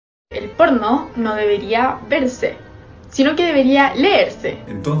El porno no debería verse, sino que debería leerse.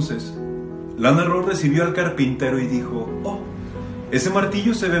 Entonces, la narró recibió al carpintero y dijo: «Oh, ese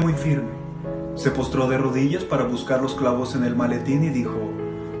martillo se ve muy firme». Se postró de rodillas para buscar los clavos en el maletín y dijo: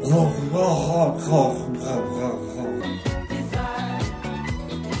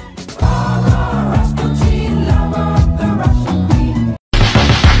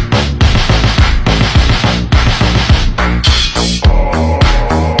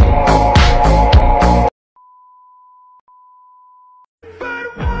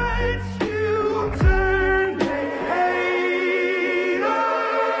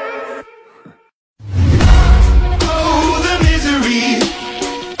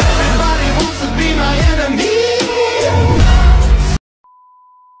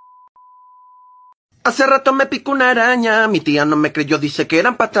 Hace rato me picó una araña, mi tía no me creyó, dice que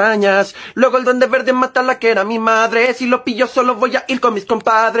eran patrañas. Luego el duende verde mata a la que era mi madre, si lo pillo solo voy a ir con mis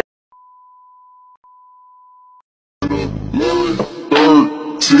compadres.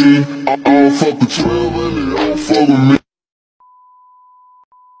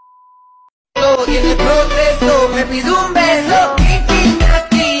 Todo tiene proceso, me pido un beso.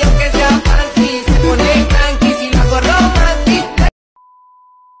 Aunque sea fácil, se pone tranqui si lo hago romántico.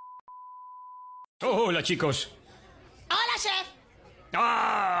 Hola, chicos. ¡Hola, chef!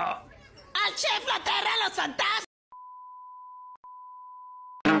 ¡Ah! ¡Al chef lo aterran los fantasmas!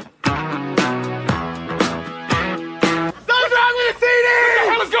 What's wrong with the CD? What the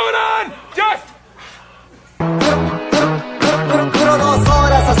hell is going on? Just... Duro 2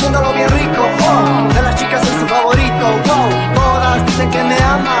 horas haciéndolo bien rico. De las chicas es su favorito. Todas dicen que me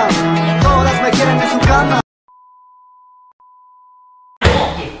aman. Todas me quieren en su cama.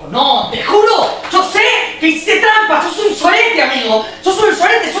 No, te juro, yo sé que hice trampa, sos un solete, amigo. Sos un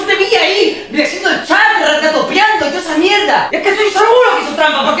solete, yo te vi ahí, haciendo el chat, ratopeando y toda esa mierda. Es que estoy seguro que hizo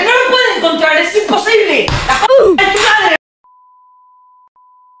trampa, porque no lo pueden encontrar, es imposible. ¡La p*** de tu madre!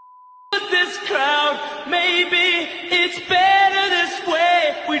 This crowd, maybe it's better this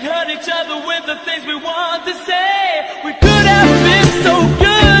way. We'd hurt each other with the things we want to say. We could have been so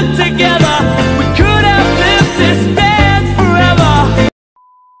good together. We could have lived this dance forever.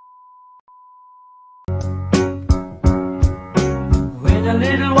 Wait a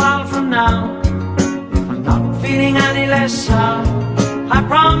little while from now, if I'm not feeling any less sour, I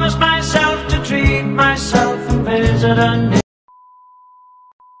promise myself to treat myself and visit a new.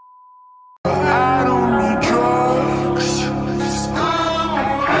 I don't need drugs.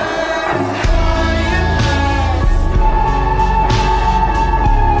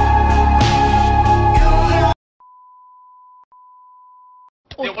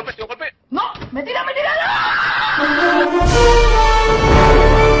 Golpe. ¡No! ¡Me tira, me tira!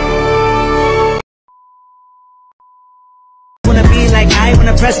 Wanna be like I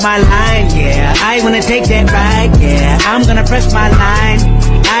wanna press my line, yeah. I wanna take that ride, yeah. I'm gonna press my line.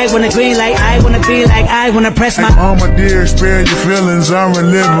 I wanna green like I wanna be like I wanna press my. Oh my dear, spare your feelings. I'm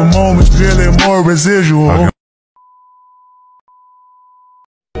reliving moments, feeling more residual.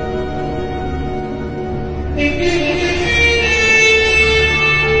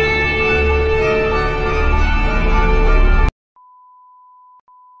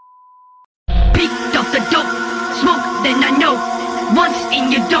 Picked up the dope, smoke, then I know. Once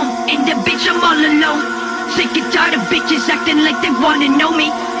in your dome, and the bitch I'm all alone. Sick and tired of bitches acting like they wanna know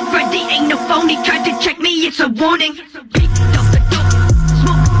me. Freddy ain't no phony, tried to check me, it's a warning. Picked up the dope,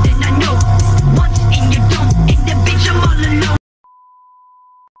 smoke, then I know. Once in your dome, and the bitch I'm all alone.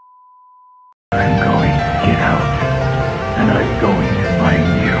 I'm going to get out, and I'm going to find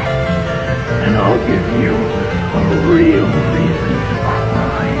you, and I'll give you a real reason to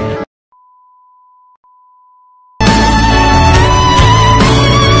cry.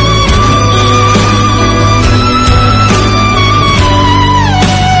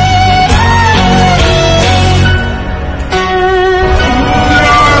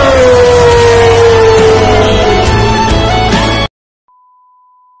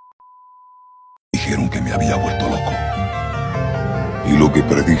 Dijeron que me había vuelto loco. Y lo que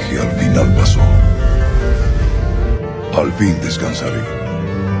predije al final pasó. Al fin descansaré.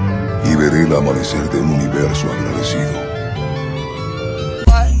 Y veré el amanecer de un universo agradecido.